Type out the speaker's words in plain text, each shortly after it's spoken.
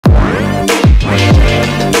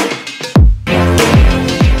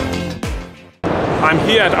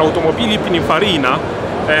here at Automobili Pininfarina,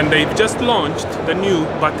 and they've just launched the new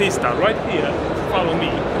Battista. Right here, follow me.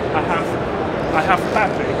 I have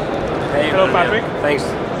Patrick. Hey, hello, Patrick. Thanks.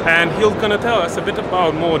 And he's gonna tell us a bit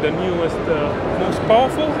about more the newest, most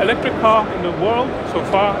powerful electric car in the world so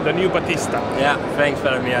far, the new Battista. Yeah, thanks,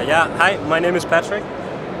 Vladimir. Yeah, hi, my name is Patrick.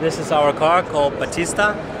 This is our car called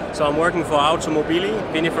Battista. So I'm working for Automobili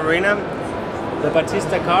Pininfarina. The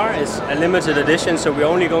Battista car is a limited edition, so we're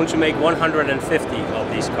only going to make 150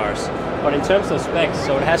 of these cars. But in terms of specs,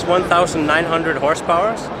 so it has 1,900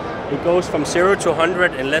 horsepower. It goes from 0 to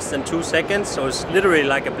 100 in less than 2 seconds, so it's literally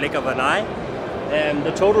like a blink of an eye.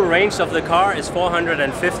 The total range of the car is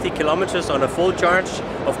 450 kilometers on a full charge,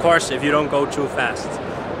 of course if you don't go too fast.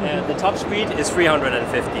 The top speed is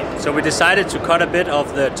 350, so we decided to cut a bit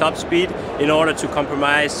of the top speed in order to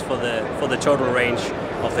compromise for the total range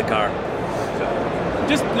of the car.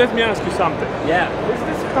 Just let me ask you something. Yeah. Is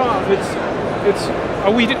this car,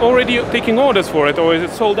 are we already taking orders for it, or is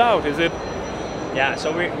it sold out? Is it? Yeah,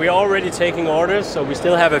 so we're already taking orders, so we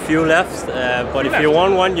still have a few left. But if you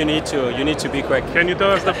want one, you need to be quick. Can you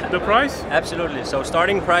tell us the price? Absolutely. So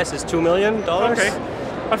starting price is $2 million. Okay.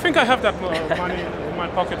 I think I have that money in my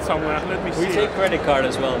pocket somewhere. Let me see. We take credit card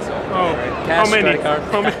as well. So cash, how many credit card?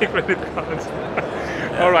 How many credit cards?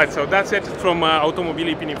 Yeah. All right, so that's it from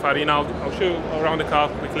Automobili Pininfarina. I'll show you around the car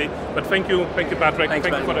quickly. But thank you, Patrick. Thanks,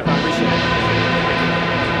 thank you for the time. Appreciate it.